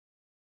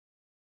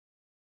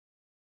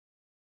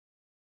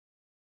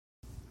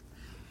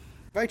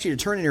I invite you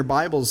to turn in your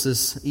Bibles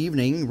this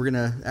evening. We're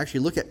going to actually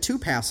look at two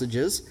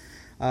passages.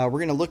 We're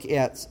going to look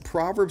at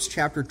Proverbs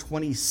chapter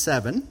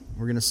 27.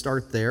 We're going to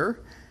start there.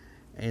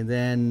 And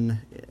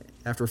then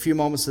after a few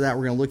moments of that,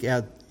 we're going to look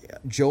at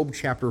Job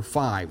chapter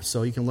 5.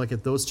 So you can look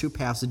at those two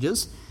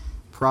passages,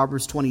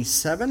 Proverbs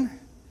 27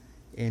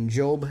 and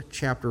Job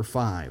chapter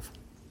 5.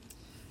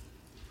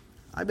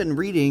 I've been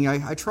reading.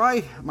 I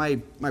try my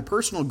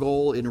personal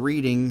goal in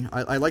reading.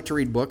 I like to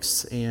read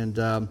books, and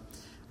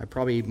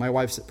my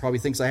wife probably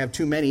thinks I have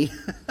too many,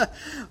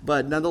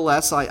 but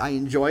nonetheless, I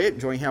enjoy it,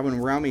 enjoy having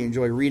them around me,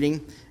 enjoy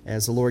reading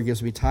as the Lord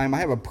gives me time. I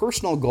have a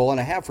personal goal, and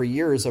I have for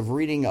years, of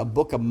reading a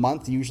book a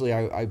month. Usually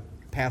I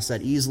pass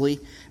that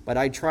easily, but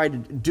I try to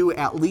do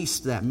at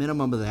least that,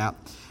 minimum of that.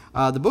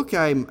 The book,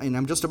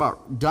 I'm just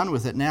about done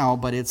with it now,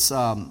 but it's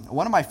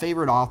one of my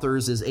favorite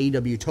authors is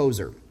AW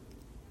Tozer.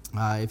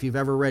 If you've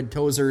ever read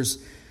Tozer's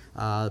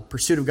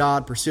Pursuit of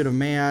God, Pursuit of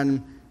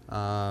Man,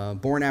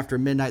 Born After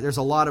Midnight, there's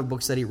a lot of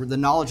books that The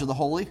Knowledge of the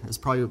Holy is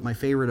probably my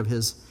favorite of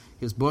his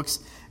books.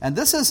 And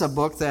this is a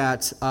book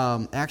that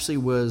actually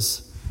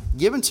was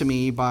given to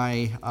me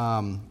by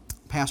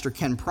Pastor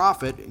Ken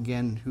Prophet,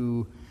 again,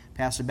 who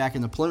pastored back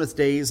in the Plymouth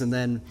days and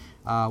then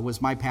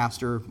was my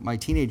pastor my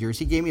teenage years.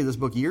 He gave me this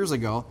book years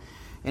ago,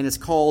 and it's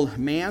called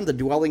Man, the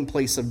Dwelling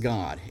Place of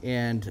God.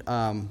 And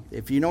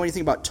if you know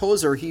anything about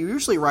Tozer, he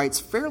usually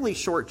writes fairly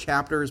short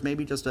chapters,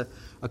 maybe just a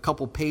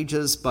couple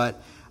pages,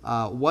 but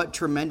what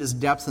tremendous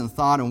depth and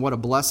thought, and what a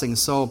blessing.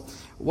 So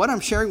what I'm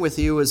sharing with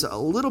you is a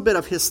little bit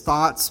of his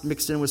thoughts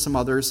mixed in with some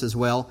others as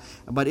well.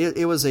 But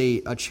it was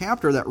a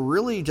chapter that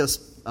really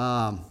just,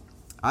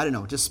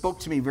 just spoke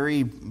to me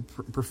very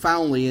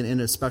profoundly in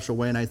a special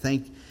way. And I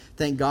thank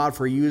God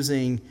for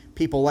using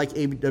people like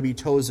AW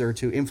Tozer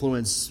to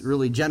influence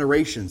really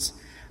generations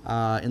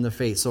in the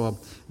faith. So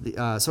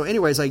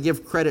anyways, I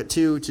give credit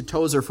to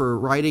Tozer for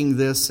writing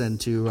this, and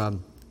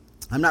to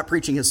I'm not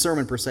preaching his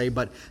sermon per se,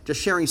 but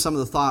just sharing some of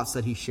the thoughts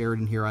that he shared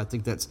in here. I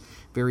think that's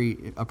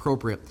very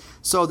appropriate.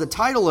 So the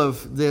title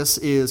of this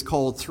is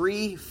called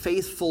Three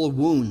Faithful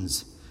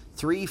Wounds.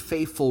 Three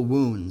Faithful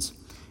Wounds.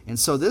 And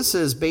so this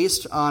is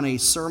based on a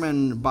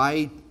sermon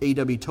by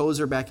A.W.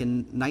 Tozer back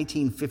in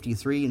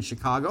 1953 in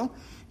Chicago.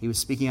 He was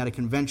speaking at a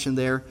convention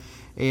there,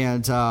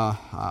 and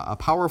a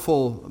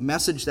powerful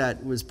message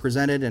that was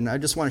presented, and I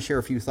just want to share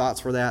a few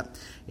thoughts for that.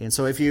 And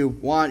so if you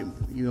want,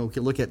 you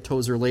can look at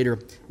Tozer later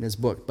in his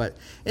book. But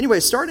anyway,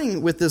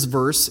 starting with this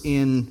verse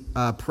in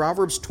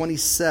Proverbs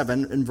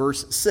 27 and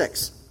verse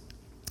 6.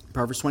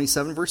 Proverbs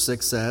 27 verse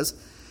 6 says,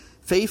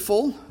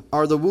 "Faithful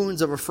are the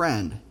wounds of a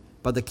friend,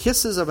 but the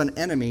kisses of an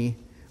enemy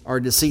are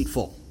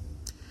deceitful."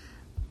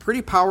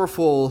 Pretty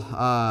powerful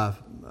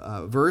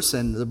verse,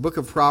 and the book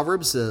of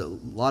Proverbs, a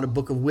lot of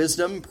book of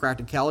wisdom,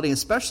 practicality,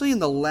 especially in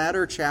the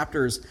latter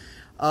chapters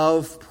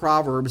of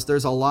Proverbs.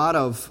 There's a lot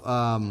of,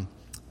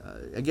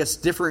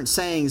 different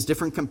sayings,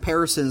 different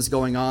comparisons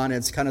going on.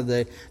 It's kind of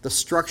the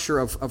structure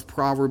of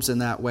Proverbs in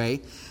that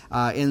way.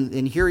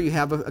 And here you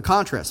have a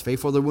contrast.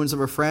 Faithful are the wounds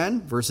of a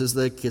friend versus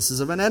the kisses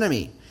of an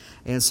enemy.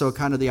 And so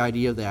kind of the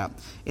idea of that.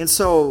 And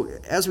so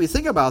as we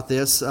think about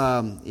this,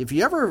 if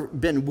you've ever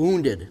been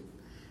wounded,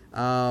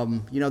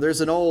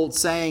 there's an old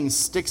saying,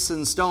 sticks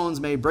and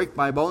stones may break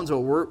my bones, but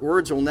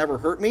words will never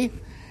hurt me.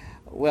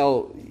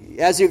 Well,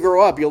 as you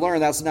grow up, you'll learn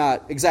that's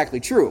not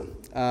exactly true.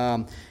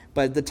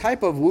 But the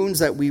type of wounds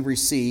that we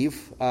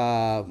receive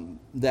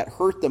that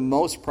hurt the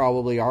most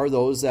probably are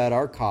those that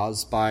are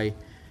caused by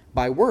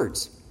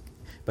words.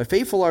 But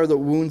faithful are the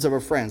wounds of a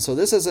friend. So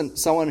this isn't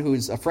someone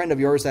who's a friend of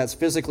yours that's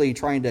physically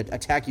trying to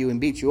attack you and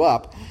beat you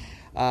up.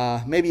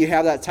 Maybe you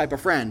have that type of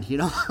friend,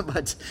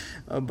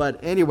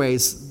 But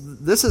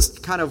anyways, this is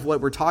kind of what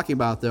we're talking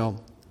about, though,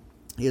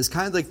 is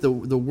kind of like the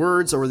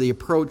words or the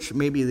approach,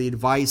 maybe the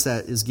advice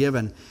that is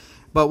given.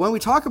 But when we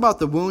talk about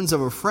the wounds of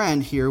a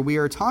friend here, we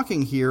are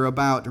talking here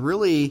about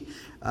really,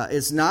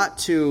 it's not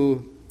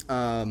to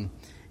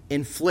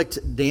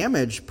inflict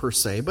damage per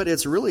se, but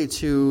it's really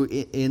to,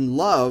 in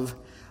love,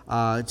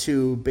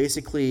 to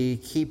basically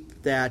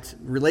keep that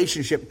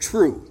relationship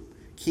true,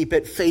 keep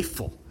it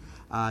faithful.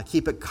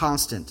 Keep it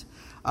constant.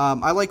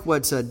 I like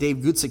what Dave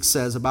Gutsick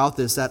says about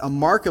this, that a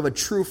mark of a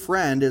true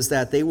friend is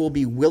that they will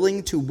be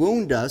willing to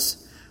wound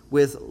us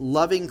with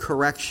loving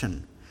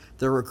correction.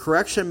 Their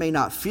correction may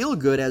not feel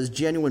good as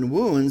genuine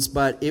wounds,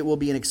 but it will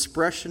be an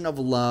expression of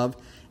love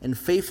and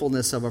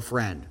faithfulness of a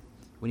friend.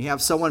 When you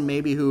have someone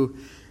maybe who,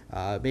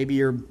 maybe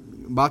you're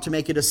about to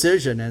make a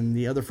decision and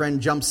the other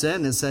friend jumps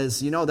in and says,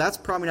 that's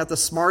probably not the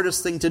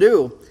smartest thing to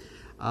do.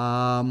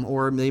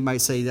 Or they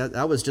might say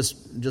that was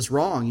just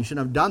wrong. You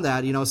shouldn't have done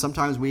that.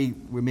 Sometimes we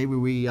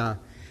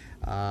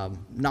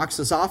knocks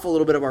us off a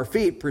little bit of our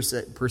feet per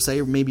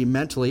se, maybe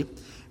mentally.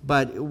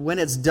 But when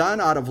it's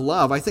done out of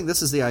love, I think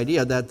this is the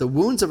idea that the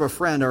wounds of a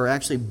friend are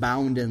actually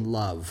bound in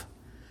love.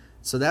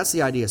 So that's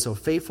the idea. So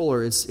faithful,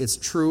 or it's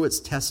true,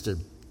 it's tested.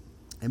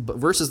 But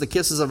versus the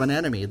kisses of an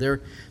enemy,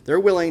 they're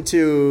willing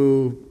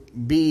to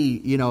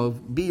be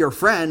your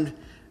friend,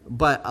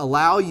 but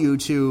allow you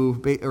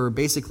to, or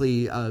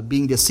basically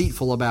being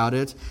deceitful about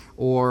it,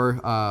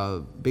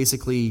 or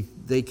basically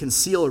they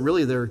conceal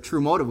really their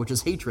true motive, which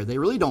is hatred.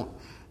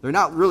 They're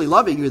not really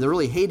loving you, they're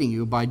really hating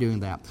you by doing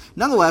that.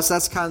 Nonetheless,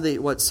 that's kind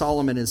of what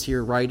Solomon is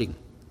here writing.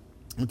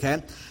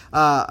 Okay?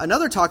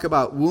 Another talk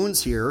about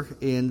wounds here,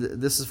 and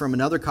this is from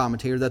another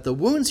commentator, that the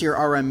wounds here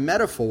are a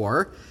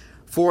metaphor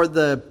for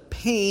the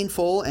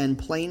painful and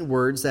plain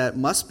words that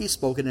must be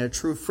spoken in a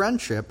true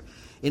friendship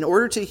in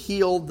order to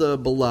heal the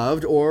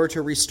beloved or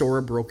to restore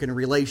a broken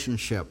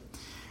relationship.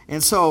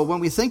 And so when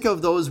we think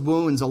of those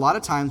wounds, a lot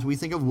of times we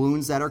think of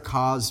wounds that are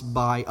caused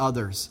by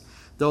others.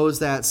 Those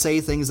that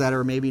say things that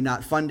are maybe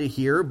not fun to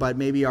hear, but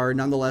maybe are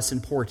nonetheless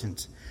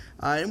important.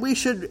 And we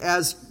should,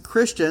 as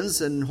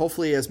Christians, and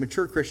hopefully as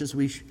mature Christians,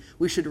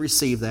 we should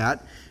receive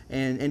that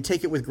and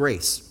take it with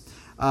grace.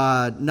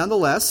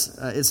 Nonetheless,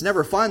 it's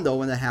never fun, though,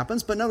 when that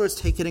happens, but nonetheless,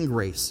 take it in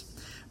grace.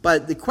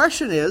 But the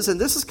question is, and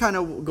this is kind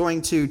of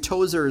going to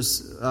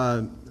Tozer's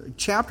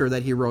chapter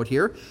that he wrote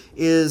here,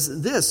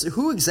 is this: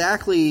 who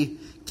exactly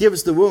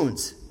gives the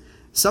wounds?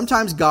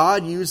 Sometimes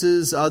God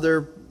uses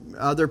other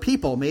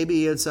people.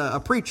 Maybe it's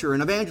a preacher,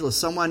 an evangelist,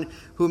 someone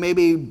who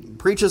maybe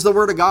preaches the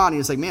word of God, and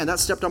he's like, man, that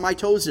stepped on my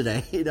toes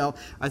today.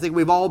 I think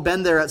we've all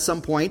been there at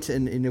some point,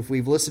 and if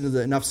we've listened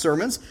to enough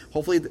sermons,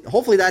 hopefully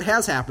that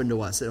has happened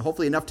to us, and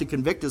hopefully enough to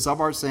convict us of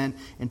our sin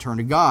and turn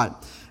to God.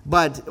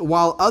 But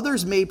while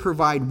others may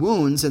provide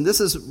wounds, and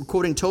this is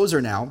quoting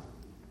Tozer now,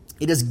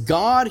 it is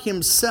God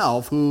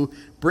himself who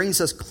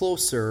brings us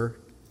closer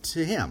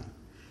to him.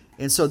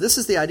 And so this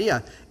is the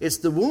idea. It's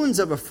the wounds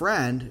of a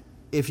friend.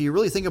 If you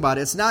really think about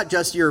it, it's not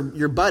just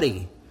your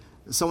buddy,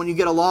 someone you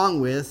get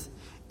along with.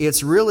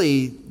 It's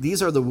really,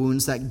 these are the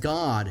wounds that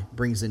God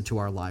brings into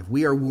our life.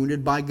 We are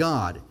wounded by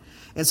God.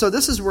 And so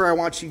this is where I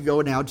want you to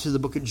go now to the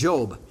book of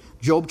Job.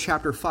 Job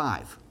chapter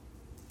 5.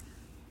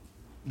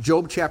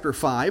 Job chapter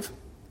 5.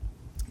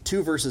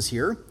 2 verses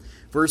here.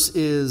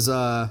 Verses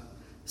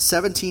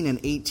 17 and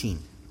 18.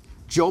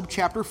 Job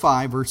chapter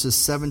 5, verses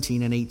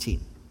 17 and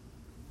 18.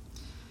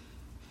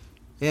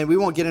 And we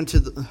won't get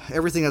into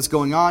everything that's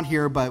going on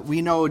here, but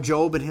we know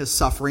Job and his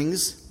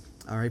sufferings.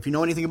 All right, if you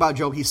know anything about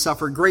Job, he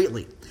suffered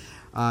greatly.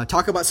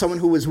 Talk about someone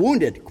who was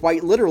wounded,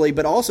 quite literally,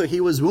 but also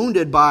he was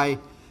wounded by,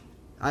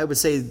 I would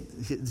say,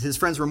 his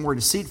friends were more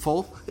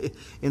deceitful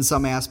in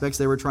some aspects.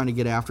 They were trying to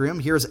get after him.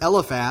 Here's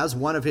Eliphaz,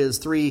 one of his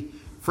three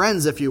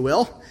friends, if you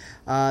will,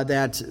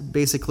 that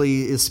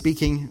basically is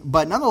speaking.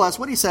 But nonetheless,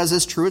 what he says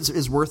is true,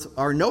 is worth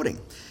our noting.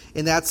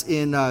 And that's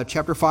in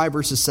chapter 5,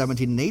 verses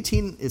 17 and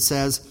 18. It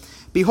says,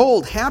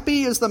 "Behold,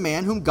 happy is the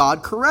man whom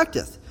God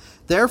correcteth.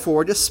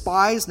 Therefore,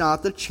 despise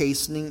not the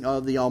chastening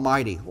of the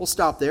Almighty." We'll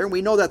stop there.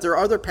 We know that there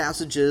are other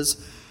passages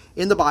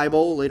in the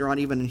Bible, later on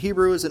even in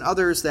Hebrews and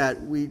others,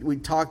 that we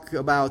talk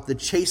about the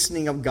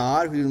chastening of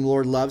God. Whom the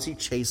Lord loves, he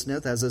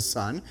chasteneth as his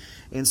son.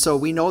 And so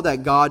we know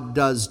that God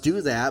does do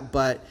that,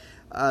 but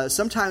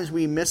sometimes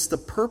we miss the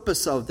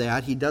purpose of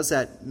that. He does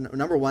that,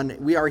 number one,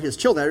 we are his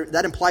children.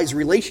 That implies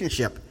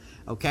relationship.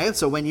 Okay,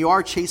 so when you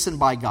are chastened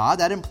by God,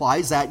 that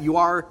implies that you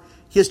are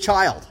his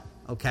child.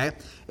 Okay,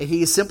 and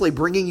he is simply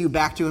bringing you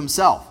back to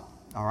himself.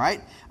 All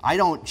right, I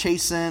don't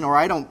chasten or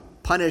I don't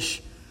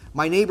punish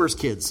my neighbor's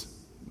kids,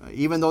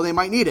 even though they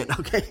might need it.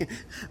 Okay,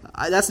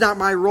 that's not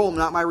my role,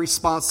 not my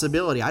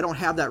responsibility. I don't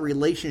have that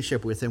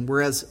relationship with him.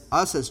 Whereas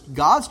us as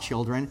God's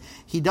children,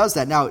 he does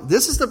that. Now,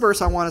 this is the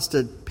verse I want us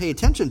to pay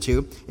attention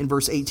to in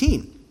verse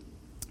 18.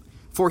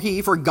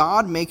 For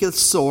God maketh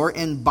sore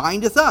and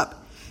bindeth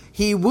up.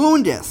 He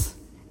woundeth,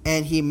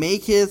 and he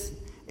maketh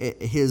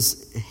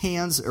his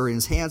hands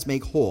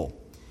make whole.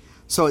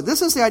 So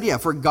this is the idea.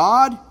 For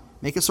God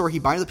maketh sore, he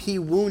bindeth up, he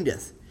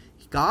woundeth.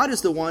 God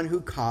is the one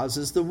who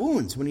causes the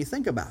wounds when you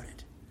think about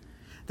it.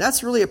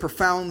 That's really a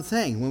profound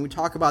thing when we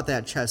talk about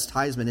that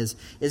chastisement.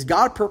 Is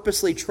God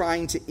purposely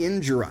trying to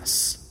injure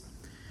us?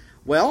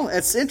 Well,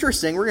 it's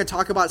interesting. We're going to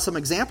talk about some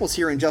examples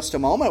here in just a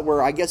moment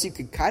where I guess you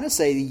could kind of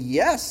say,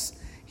 yes,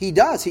 he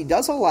does. He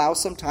does allow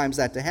sometimes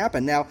that to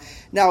happen. Now,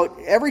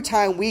 every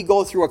time we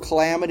go through a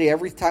calamity,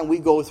 every time we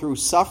go through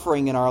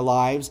suffering in our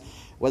lives,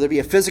 whether it be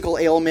a physical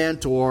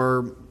ailment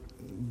or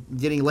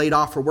getting laid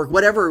off for work,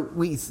 whatever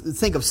we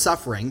think of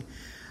suffering,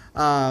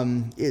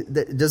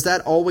 does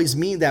that always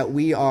mean that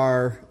we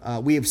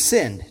have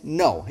sinned?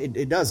 No,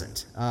 it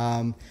doesn't.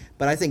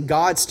 But I think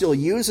God still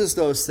uses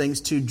those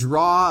things to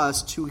draw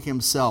us to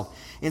himself.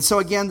 And so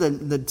again,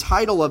 the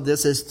title of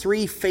this is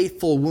Three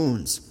Faithful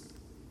Wounds.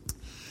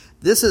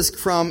 This is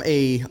from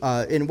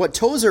in what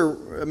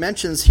Tozer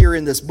mentions here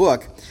in this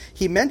book.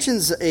 He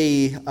mentions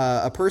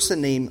a person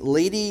named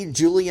Lady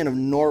Julian of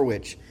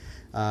Norwich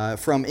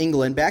from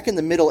England back in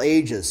the Middle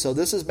Ages. So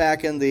this is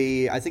back in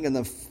the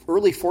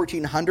early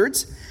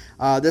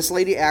 1400s. This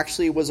lady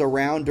actually was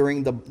around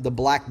during the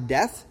Black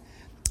Death.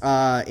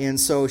 And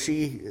so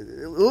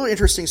a little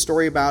interesting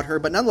story about her.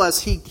 But nonetheless,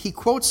 he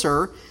quotes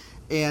her.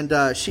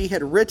 And she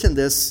had written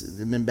this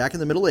back in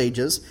the Middle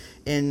Ages.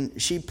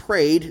 And she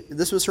prayed,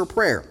 this was her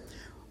prayer.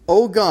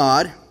 "O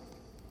God,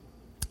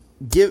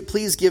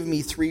 please give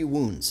me 3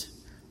 wounds.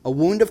 A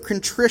wound of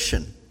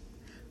contrition,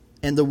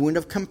 and the wound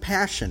of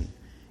compassion,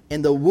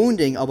 and the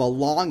wounding of a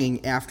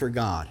longing after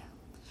God.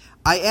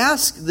 I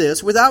ask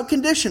this without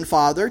condition,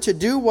 Father, to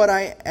do what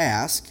I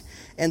ask,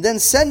 and then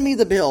send me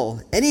the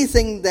bill.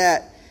 Anything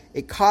that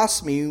it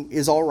costs me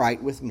is all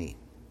right with me.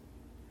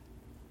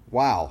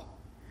 Wow.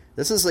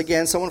 This is,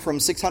 again, someone from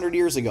 600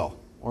 years ago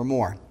or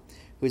more,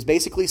 who's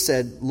basically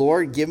said,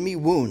 Lord, give me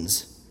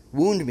wounds.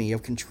 Wound me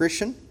of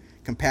contrition,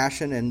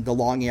 compassion, and the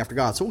longing after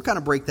God. So we'll kind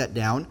of break that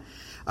down.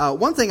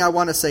 One thing I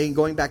want to say,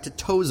 going back to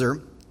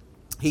Tozer,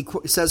 he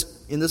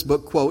says in this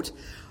book, quote,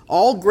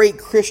 all great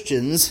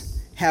Christians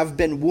have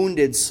been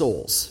wounded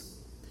souls.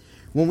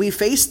 When we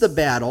face a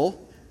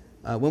battle,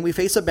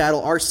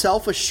 our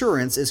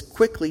self-assurance is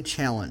quickly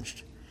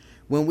challenged.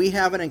 When we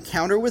have an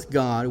encounter with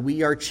God,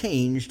 we are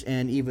changed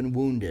and even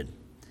wounded.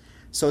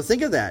 So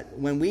think of that.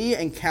 When we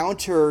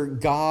encounter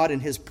God and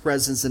His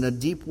presence in a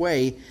deep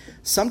way,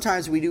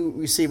 sometimes we do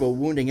receive a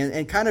wounding.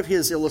 And kind of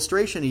his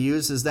illustration he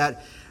uses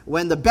that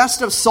when the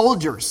best of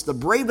soldiers, the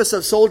bravest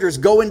of soldiers,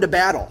 go into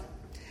battle,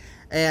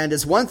 and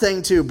it's one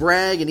thing to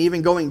brag and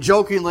even going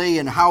jokingly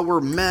and how we're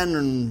men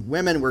and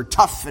women, we're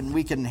tough and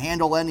we can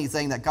handle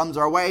anything that comes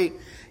our way.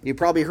 You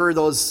probably heard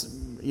those,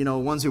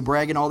 ones who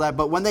brag and all that.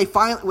 But when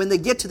they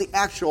get to the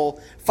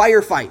actual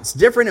firefights,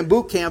 different in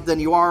boot camp than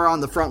you are on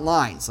the front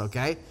lines,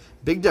 okay?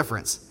 Big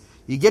difference.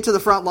 You get to the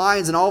front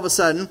lines and all of a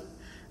sudden,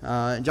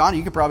 John,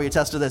 you could probably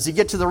attest to this, you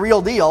get to the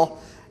real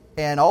deal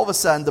and all of a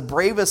sudden the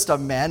bravest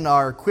of men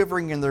are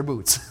quivering in their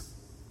boots,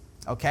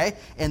 okay?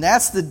 And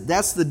that's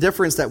the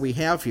difference that we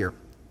have here.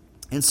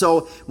 And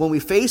so when we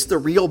face the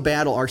real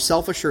battle, our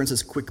self-assurance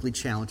is quickly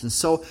challenged. And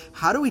so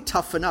how do we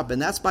toughen up? And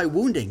that's by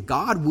wounding.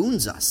 God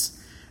wounds us.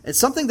 It's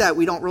something that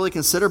we don't really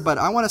consider, but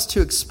I want us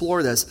to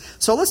explore this.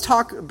 So let's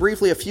talk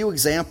briefly a few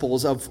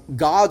examples of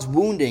God's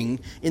wounding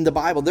in the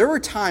Bible. There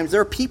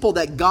are people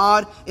that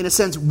God, in a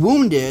sense,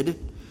 wounded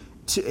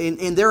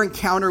in their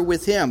encounter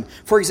with Him.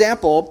 For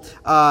example,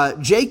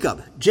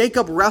 Jacob.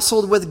 Jacob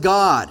wrestled with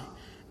God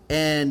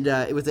and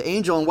with the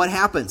angel, and what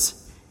happens?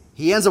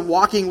 He ends up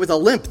walking with a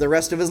limp the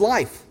rest of his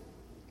life.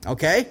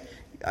 Okay?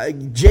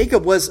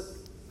 Jacob was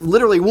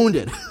literally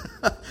wounded.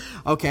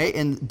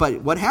 Okay?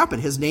 But what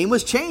happened? His name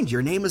was changed.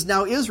 Your name is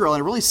now Israel,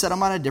 and it really set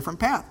him on a different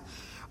path.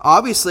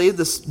 Obviously,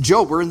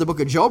 we're in the book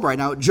of Job right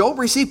now. Job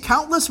received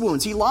countless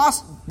wounds. He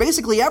lost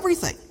basically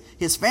everything.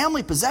 His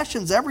family,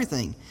 possessions,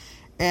 everything.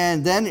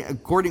 And then,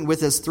 according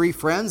with his 3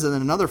 friends and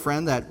then another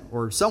friend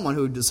or someone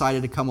who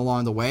decided to come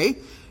along the way,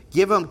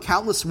 give him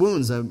countless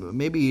wounds.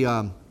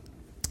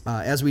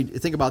 As we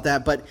think about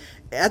that. But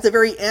at the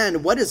very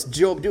end, what does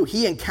Job do?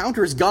 He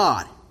encounters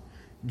God.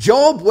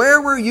 Job,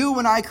 where were you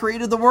when I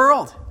created the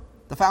world?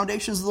 The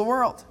foundations of the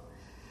world.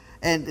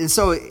 And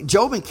so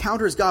Job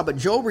encounters God, but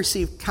Job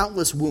received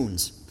countless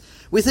wounds.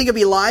 We think of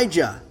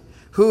Elijah,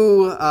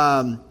 who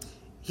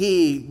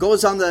he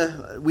goes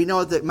we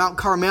know that Mount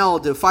Carmel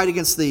to fight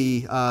against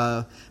the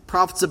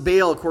prophets of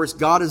Baal. Of course,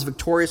 God is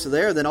victorious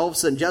there. Then all of a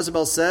sudden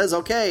Jezebel says,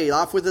 okay,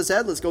 off with his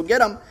head, let's go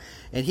get him.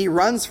 And he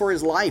runs for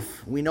his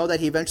life. We know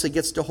that he eventually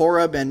gets to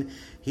Horeb, and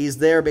he's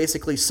there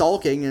basically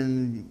sulking.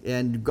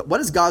 And what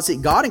does God say?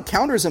 God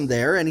encounters him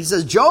there, and he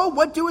says, Job,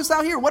 what doest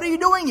thou here? What are you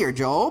doing here,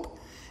 Job?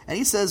 And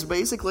he says,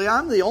 basically,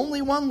 I'm the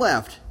only one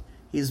left.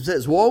 He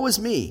says, woe is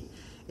me.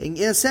 And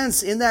in a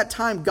sense, in that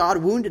time, God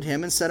wounded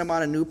him and set him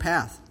on a new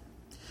path.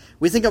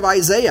 We think of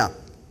Isaiah,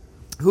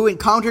 who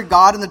encountered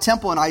God in the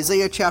temple in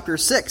Isaiah chapter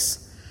 6.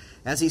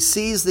 As he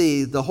sees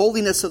the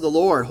holiness of the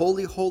Lord.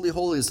 Holy, holy,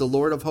 holy is the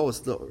Lord of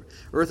hosts. The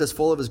earth is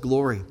full of His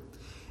glory.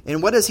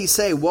 And what does he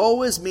say?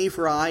 Woe is me,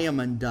 for I am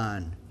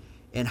undone.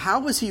 And how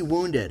was he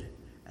wounded?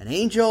 An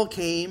angel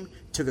came,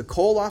 took a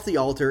coal off the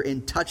altar,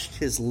 and touched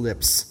his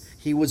lips.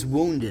 He was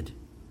wounded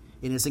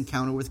in his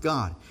encounter with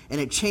God. And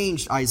it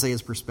changed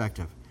Isaiah's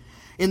perspective.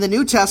 In the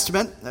New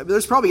Testament,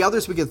 there's probably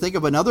others we can think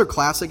of. Another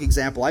classic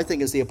example, I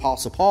think, is the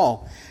Apostle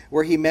Paul,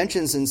 where he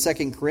mentions in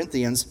 2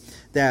 Corinthians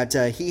that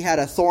he had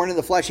a thorn in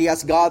the flesh. He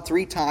asked God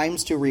 3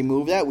 times to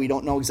remove that. We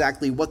don't know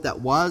exactly what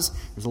that was.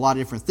 There's a lot of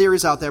different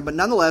theories out there. But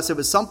nonetheless, it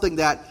was something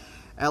that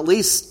at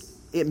least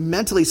it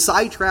mentally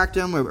sidetracked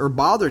him or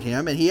bothered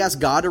him. And he asked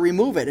God to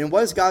remove it. And what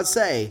does God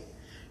say?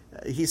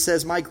 He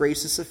says, my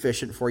grace is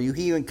sufficient for you.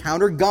 He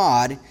encountered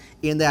God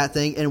in that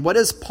thing. And what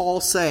does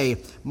Paul say?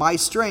 My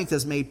strength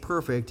is made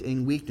perfect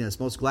in weakness.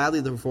 Most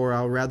gladly, therefore,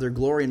 I'll rather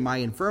glory in my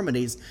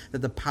infirmities, that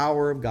the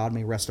power of God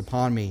may rest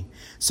upon me.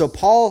 So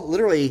Paul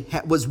literally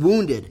was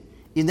wounded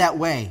in that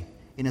way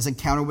in his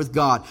encounter with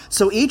God.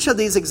 So each of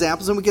these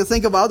examples, and we can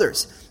think of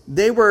others,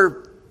 they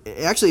were,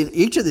 actually in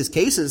each of these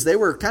cases, they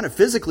were kind of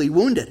physically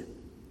wounded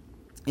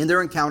in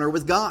their encounter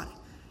with God.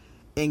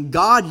 And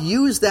God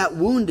used that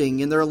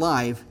wounding in their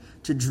life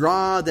to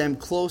draw them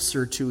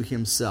closer to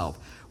Himself.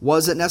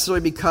 Was it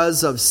necessarily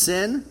because of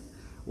sin?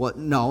 Well,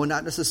 no,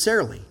 not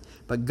necessarily.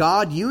 But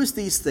God used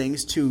these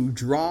things to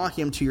draw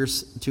him to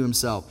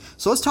Himself.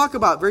 So let's talk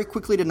about very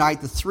quickly tonight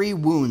the 3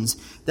 wounds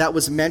that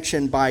was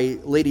mentioned by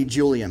Lady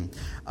Julian.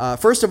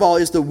 First of all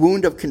is the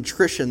wound of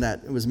contrition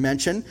that was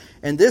mentioned.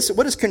 And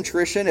what is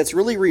contrition? It's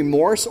really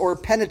remorse or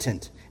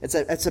penitent. It's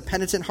a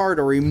penitent heart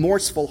or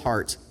remorseful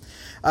heart.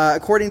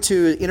 According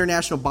to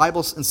International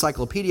Bible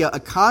Encyclopedia, a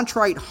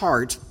contrite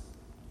heart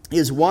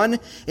is one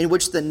in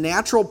which the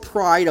natural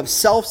pride of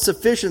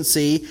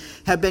self-sufficiency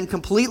have been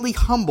completely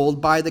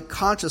humbled by the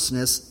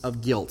consciousness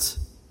of guilt.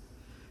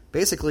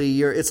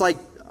 Basically, it's like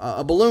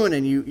a balloon,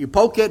 and you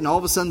poke it, and all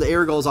of a sudden the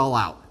air goes all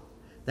out.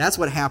 That's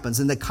what happens,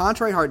 and the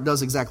contrite heart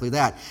does exactly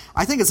that.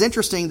 I think it's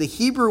interesting, the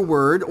Hebrew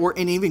word, or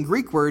an even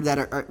Greek word,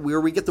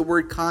 where we get the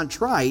word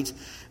contrite,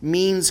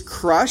 means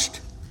crushed,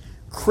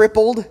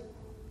 crippled,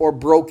 or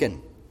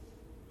broken.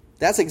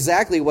 That's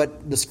exactly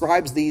what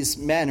describes these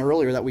men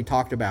earlier that we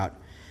talked about.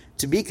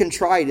 To be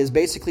contrite is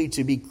basically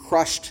to be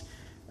crushed,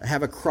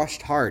 have a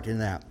crushed heart in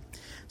that.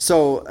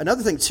 So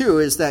another thing, too,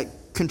 is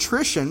that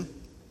contrition,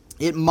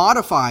 it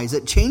modifies,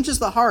 it changes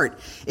the heart.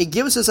 It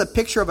gives us a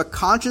picture of a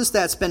conscience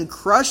that's been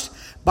crushed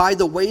by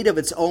the weight of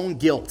its own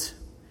guilt.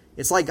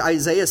 It's like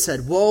Isaiah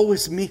said, "Woe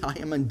is me, I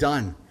am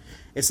undone."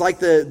 It's like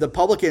the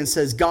publican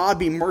says, "God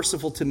be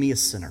merciful to me, a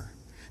sinner."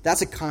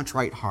 That's a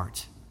contrite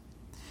heart.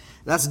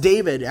 That's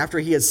David, after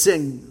he had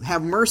sinned,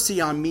 "Have mercy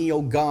on me,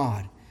 O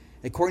God,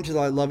 according to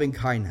thy loving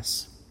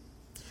kindness."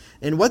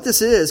 And what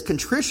this is,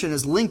 contrition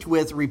is linked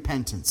with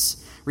repentance.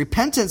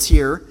 Repentance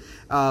here,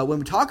 when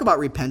we talk about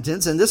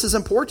repentance, and this is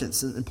important.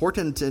 It's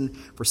important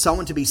for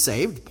someone to be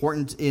saved,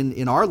 important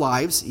in our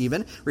lives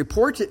even.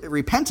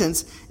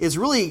 Repentance is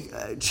really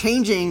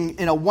changing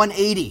in a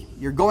 180.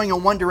 You're going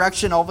in one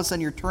direction, all of a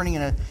sudden you're turning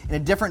in a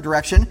different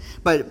direction.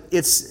 But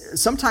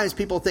sometimes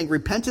people think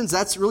repentance,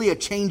 that's really a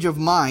change of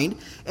mind.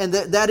 And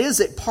that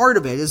is part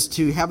of it, is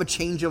to have a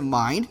change of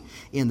mind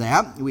in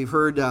that. We've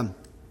heard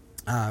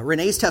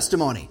Renee's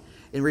testimony.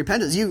 In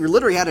repentance, you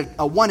literally had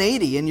a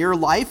 180 in your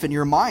life and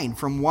your mind.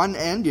 From one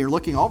end, you're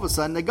looking all of a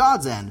sudden to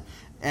God's end.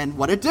 And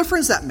what a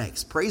difference that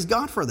makes. Praise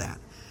God for that.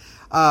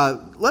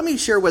 Let me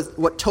share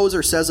what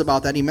Tozer says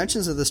about that. He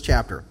mentions in this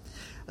chapter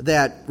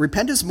that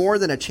repentance is more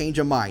than a change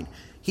of mind.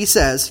 He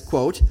says,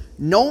 quote,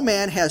 "No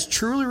man has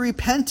truly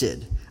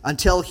repented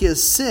until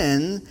his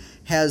sin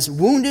has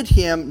wounded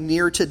him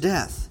near to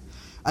death,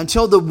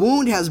 until the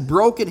wound has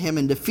broken him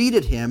and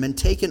defeated him and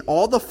taken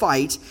all the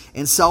fight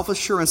and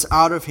self-assurance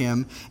out of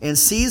him and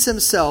sees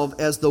himself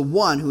as the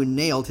one who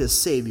nailed his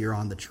Savior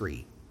on the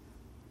tree."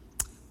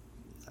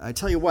 I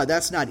tell you what,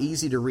 that's not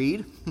easy to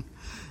read.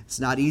 It's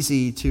not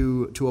easy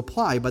to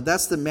apply, but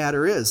that's the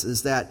matter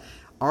is that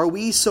are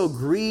we so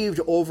grieved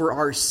over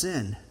our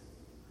sin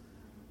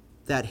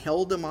that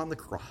held him on the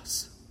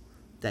cross,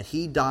 that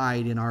he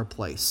died in our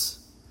place?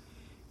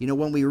 You know,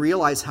 when we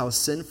realize how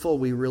sinful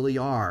we really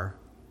are,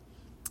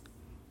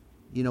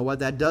 you know what,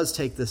 that does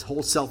take this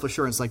whole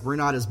self-assurance, like we're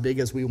not as big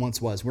as we once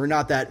was. We're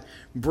not that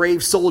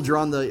brave soldier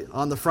on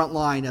the front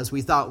line as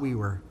we thought we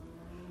were.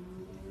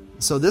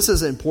 So this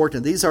is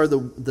important. These are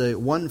the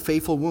one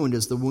faithful wound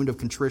is the wound of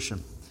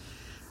contrition.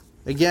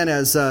 Again,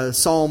 as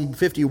Psalm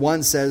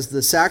 51 says,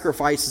 "The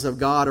sacrifices of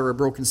God are a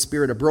broken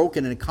spirit, a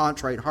broken and a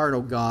contrite heart,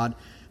 O God,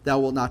 thou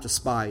wilt not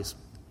despise."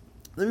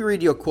 Let me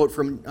read you a quote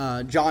from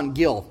John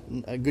Gill,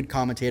 a good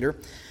commentator.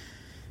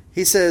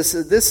 He says,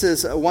 "This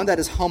is one that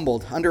is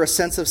humbled under a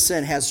sense of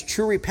sin, has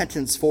true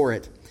repentance for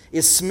it,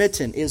 is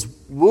smitten, is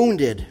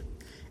wounded,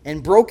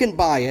 and broken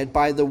by it,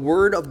 by the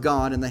word of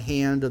God and the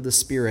hand of the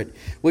Spirit,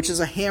 which is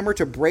a hammer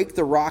to break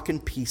the rock in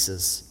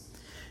pieces."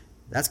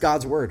 That's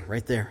God's word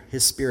right there,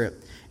 his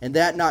Spirit. And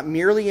that not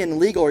merely in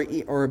legal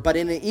but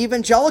in an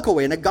evangelical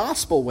way, in a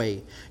gospel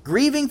way,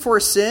 grieving for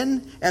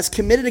sin as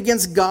committed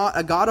against God,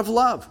 a God of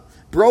love,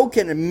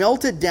 broken and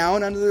melted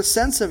down under the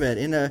sense of it,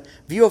 in a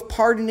view of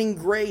pardoning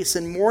grace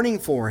and mourning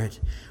for it,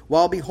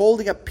 while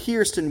beholding a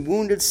pierced and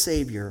wounded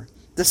Savior.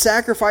 The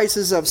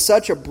sacrifices of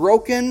such a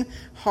broken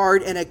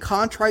heart and a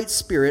contrite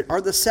spirit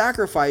are the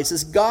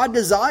sacrifices God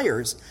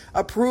desires,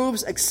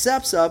 approves,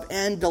 accepts of,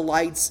 and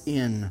delights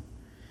in.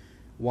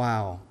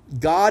 Wow.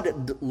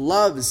 God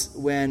loves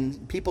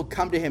when people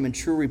come to him in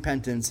true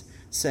repentance,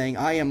 saying,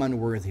 "I am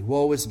unworthy.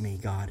 Woe is me,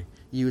 God.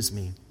 Use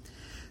me."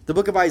 The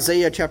book of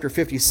Isaiah, chapter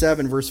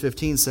 57, verse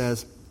 15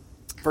 says,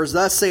 "For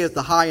thus saith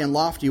the high and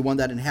lofty one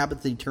that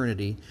inhabiteth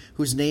eternity,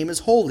 whose name is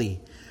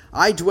holy.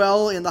 I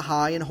dwell in the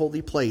high and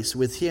holy place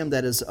with him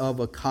that is of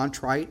a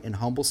contrite and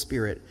humble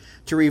spirit,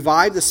 to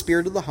revive the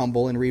spirit of the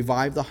humble and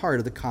revive the heart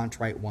of the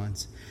contrite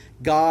ones."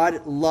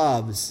 God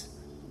loves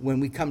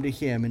when we come to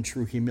him in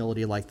true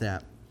humility like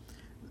that.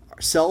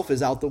 Our self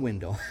is out the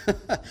window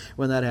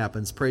when that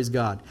happens. Praise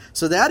God.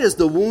 So that is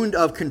the wound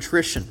of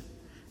contrition.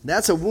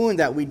 That's a wound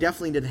that we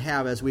definitely need to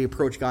have as we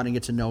approach God and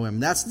get to know him.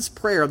 That's this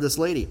prayer of this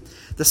lady.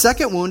 The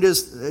second wound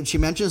she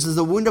mentions is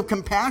the wound of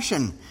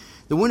compassion.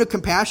 The wound of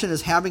compassion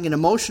is having an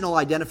emotional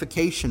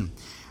identification.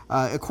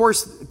 Of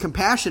course,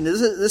 compassion,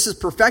 this is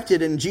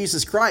perfected in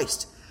Jesus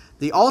Christ.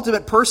 The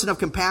ultimate person of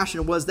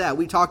compassion was that.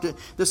 We talked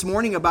this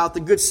morning about the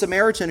Good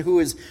Samaritan, who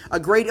is a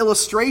great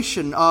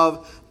illustration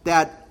of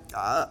that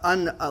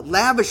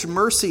lavish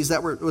mercies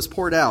that was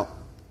poured out.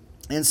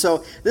 And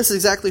so this is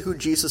exactly who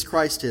Jesus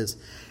Christ is.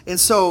 And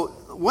so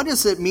what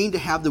does it mean to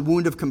have the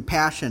wound of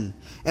compassion?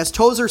 As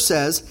Tozer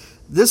says,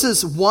 this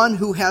is one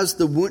who has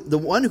the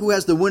one who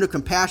has the wound of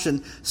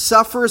compassion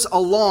suffers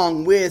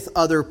along with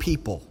other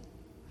people.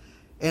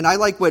 And I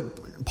like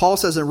what Paul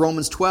says in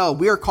Romans 12.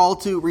 We are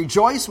called to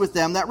rejoice with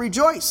them that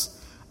rejoice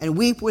and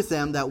weep with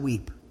them that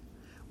weep.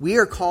 We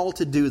are called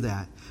to do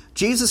that.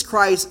 Jesus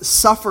Christ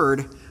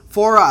suffered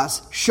for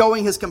us,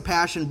 showing his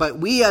compassion. But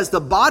we as the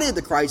body of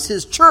the Christ,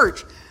 his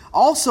church,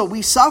 also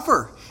we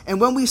suffer. And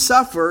when we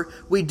suffer,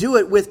 we do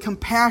it with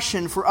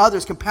compassion for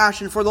others,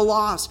 compassion for the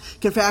lost,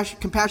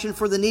 compassion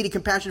for the needy,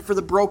 compassion for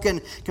the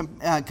broken,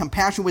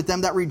 compassion with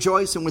them that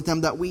rejoice and with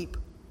them that weep.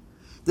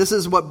 This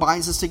is what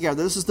binds us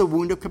together. This is the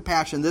wound of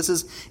compassion. This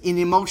is an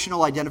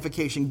emotional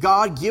identification.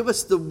 God, give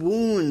us the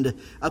wound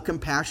of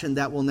compassion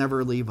that will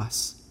never leave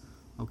us.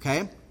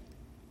 Okay?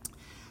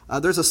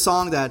 There's a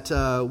song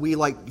that we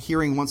like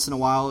hearing once in a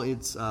while.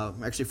 It's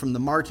actually from the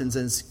Martins,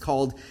 and it's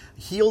called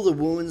Heal the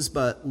Wounds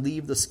But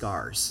Leave the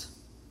Scars.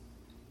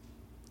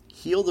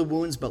 Heal the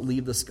wounds but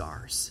leave the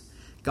scars.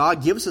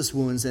 God gives us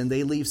wounds and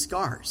they leave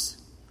scars.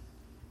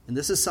 And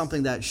this is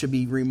something that should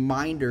be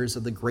reminders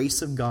of the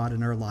grace of God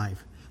in our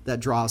life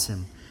that draws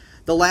him.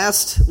 The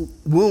last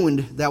wound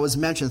that was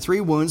mentioned, 3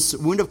 wounds: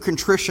 wound of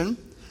contrition,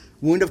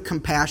 wound of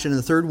compassion, and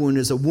the third wound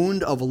is a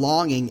wound of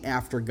longing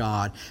after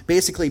God,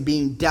 basically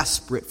being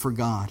desperate for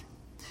God.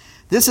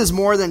 This is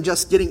more than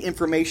just getting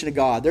information of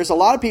God. There's a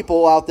lot of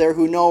people out there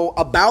who know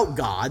about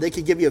God. They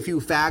could give you a few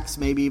facts,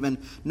 maybe even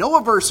know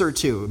a verse or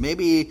two,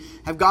 maybe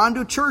have gone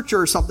to church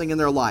or something in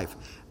their life.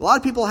 A lot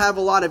of people have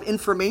a lot of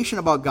information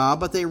about God,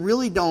 but they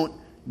really don't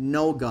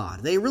know God.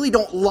 They really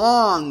don't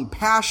long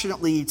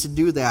passionately to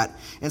do that.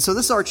 And so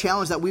this is our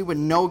challenge, that we would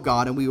know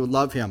God and we would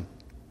love him.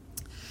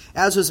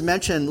 As was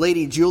mentioned,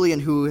 Lady Julian,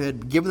 who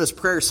had given this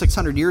prayer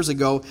 600 years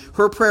ago,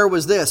 her prayer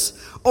was this: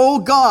 "O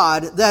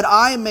God, that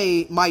I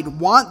might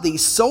want thee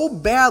so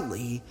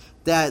badly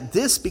that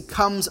this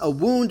becomes a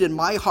wound in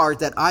my heart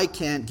that I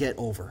can't get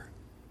over."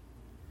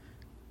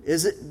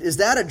 Is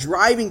that a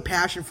driving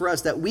passion for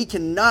us, that we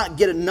cannot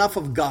get enough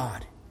of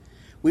God?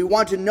 We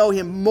want to know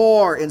him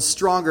more and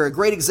stronger. A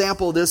great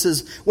example of this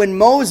is when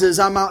Moses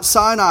on Mount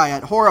Sinai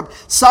at Horeb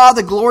saw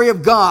the glory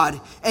of God,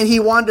 and he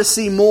wanted to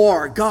see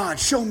more. God,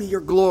 show me your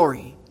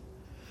glory.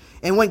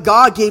 And when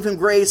God gave him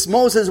grace,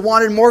 Moses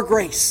wanted more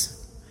grace.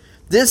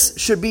 This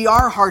should be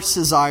our heart's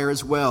desire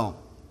as well.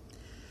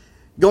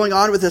 Going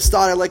on with this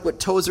thought, I like what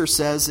Tozer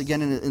says,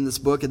 again in this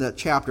book, in that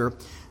chapter,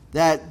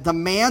 that the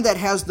man that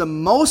has the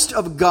most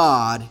of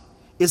God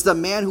is the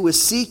man who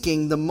is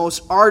seeking the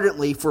most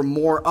ardently for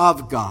more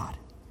of God.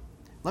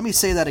 Let me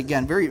say that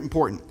again, very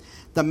important.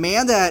 The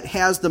man that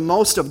has the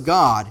most of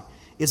God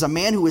is a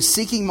man who is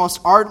seeking most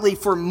ardently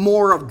for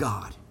more of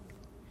God.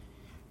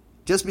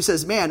 Just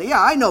says, man, yeah,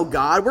 I know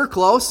God, we're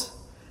close.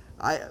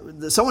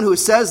 Someone who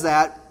says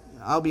that,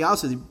 I'll be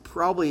honest with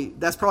you,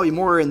 that's probably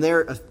more in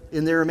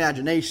their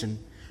imagination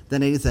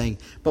than anything.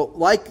 But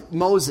like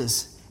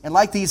Moses and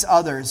like these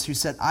others who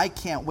said, I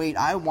can't wait,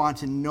 I want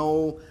to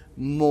know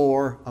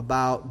more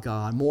about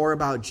God, more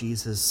about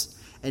Jesus,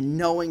 and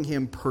knowing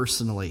him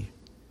personally.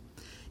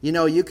 You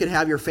know, you could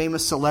have your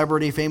famous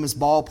celebrity, famous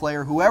ball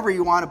player, whoever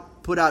you want to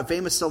put out,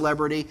 famous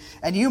celebrity,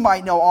 and you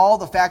might know all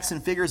the facts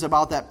and figures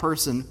about that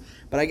person.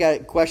 But I got a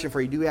question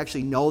for you. Do you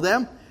actually know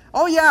them?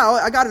 Oh, yeah,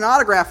 I got an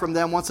autograph from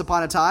them once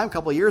upon a time, a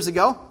couple of years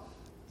ago.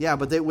 Yeah,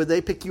 but would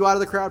they pick you out of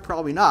the crowd?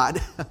 Probably not,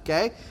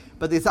 okay?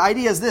 But the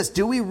idea is this: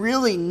 do we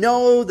really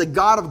know the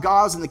God of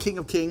gods and the King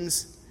of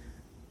kings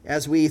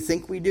as we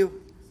think we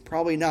do?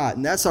 Probably not.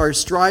 And that's our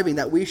striving,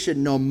 that we should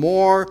know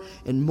more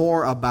and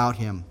more about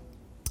him.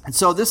 And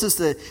so this is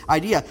the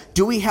idea.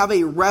 Do we have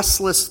a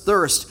restless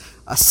thirst,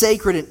 a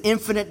sacred and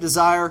infinite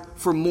desire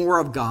for more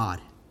of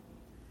God?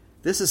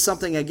 This is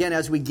something, again,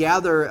 as we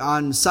gather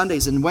on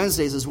Sundays and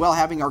Wednesdays as well,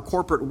 having our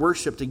corporate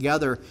worship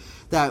together,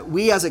 that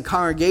we as a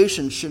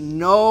congregation should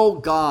know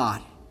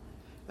God.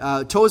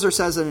 Tozer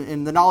says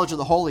in The Knowledge of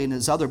the Holy, in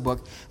his other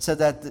book, said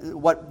that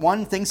what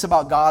one thinks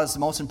about God is the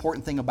most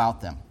important thing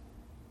about them.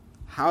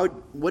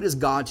 What is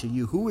God to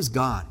you? Who is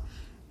God?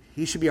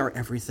 He should be our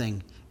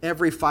everything.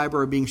 Every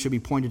fiber of being should be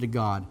pointed to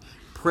God,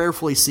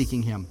 prayerfully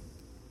seeking him.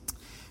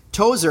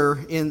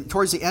 Tozer,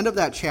 towards the end of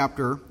that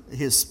chapter,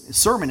 his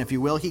sermon, if you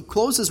will, he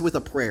closes with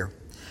a prayer.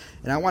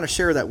 And I want to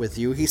share that with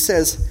you. He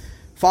says,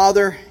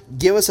 "Father,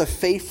 give us a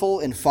faithful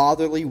and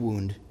fatherly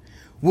wound.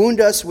 Wound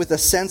us with a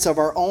sense of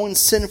our own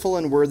sinful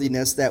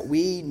unworthiness that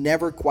we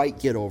never quite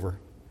get over.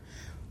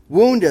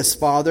 Wound us,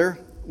 Father,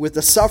 with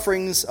the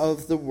sufferings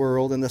of the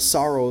world and the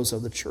sorrows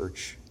of the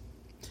church.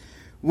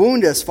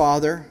 Wound us,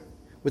 Father,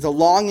 with a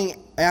longing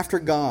after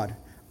God,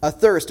 a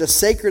thirst, a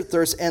sacred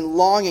thirst and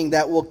longing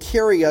that will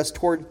carry us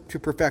to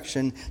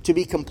perfection, to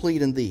be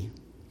complete in thee."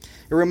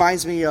 It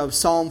reminds me of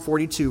Psalm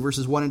 42,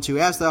 verses 1 and 2.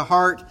 As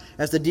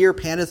the deer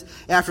panteth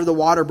after the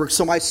water brook,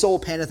 so my soul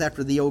panteth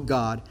after thee, O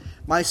God.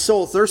 My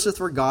soul thirsteth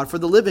for God, for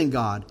the living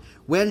God.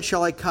 When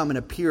shall I come and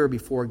appear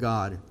before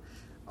God?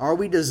 Are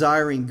we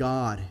desiring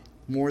God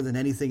more than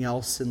anything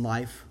else in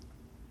life?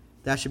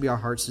 That should be our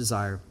heart's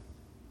desire.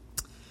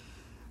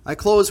 I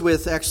close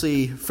with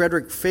actually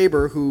Frederick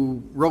Faber,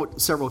 who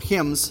wrote several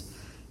hymns.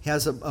 He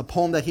has a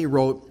poem that he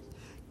wrote.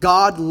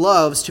 God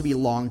loves to be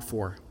longed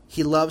for.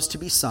 He loves to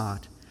be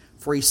sought.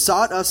 For he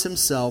sought us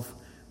himself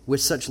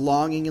with such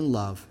longing and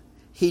love.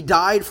 He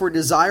died for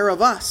desire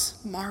of us.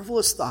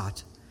 Marvelous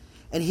thought.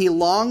 And he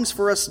longs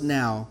for us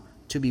now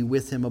to be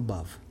with him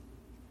above.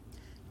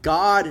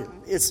 God,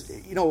 it's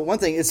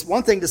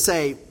one thing to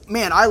say,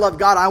 man, I love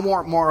God, I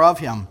want more of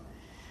him.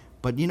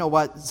 But you know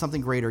what?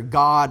 Something greater.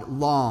 God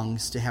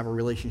longs to have a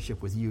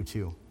relationship with you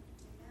too.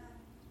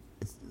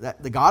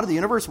 The God of the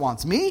universe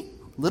wants me,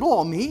 little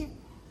old me.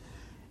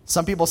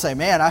 Some people say,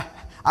 man,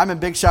 I'm a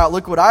big shot.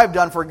 Look what I've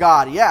done for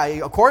God. Yeah,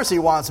 of course he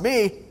wants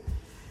me.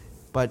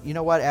 But you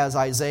know what? As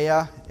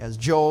Isaiah, as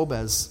Job,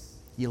 as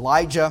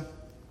Elijah,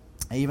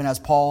 even as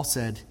Paul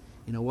said,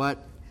 you know what?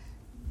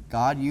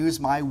 God, use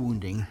my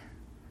wounding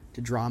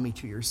to draw me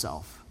to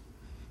yourself.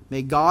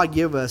 May God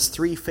give us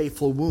 3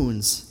 faithful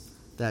wounds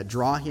that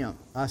draw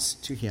us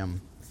to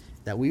him,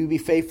 that we would be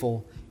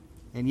faithful.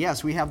 And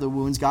yes, we have the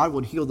wounds. God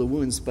would heal the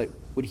wounds, but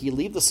would he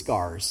leave the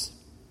scars?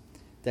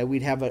 That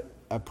we'd have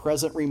a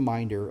present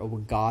reminder of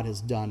what God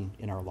has done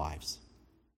in our lives.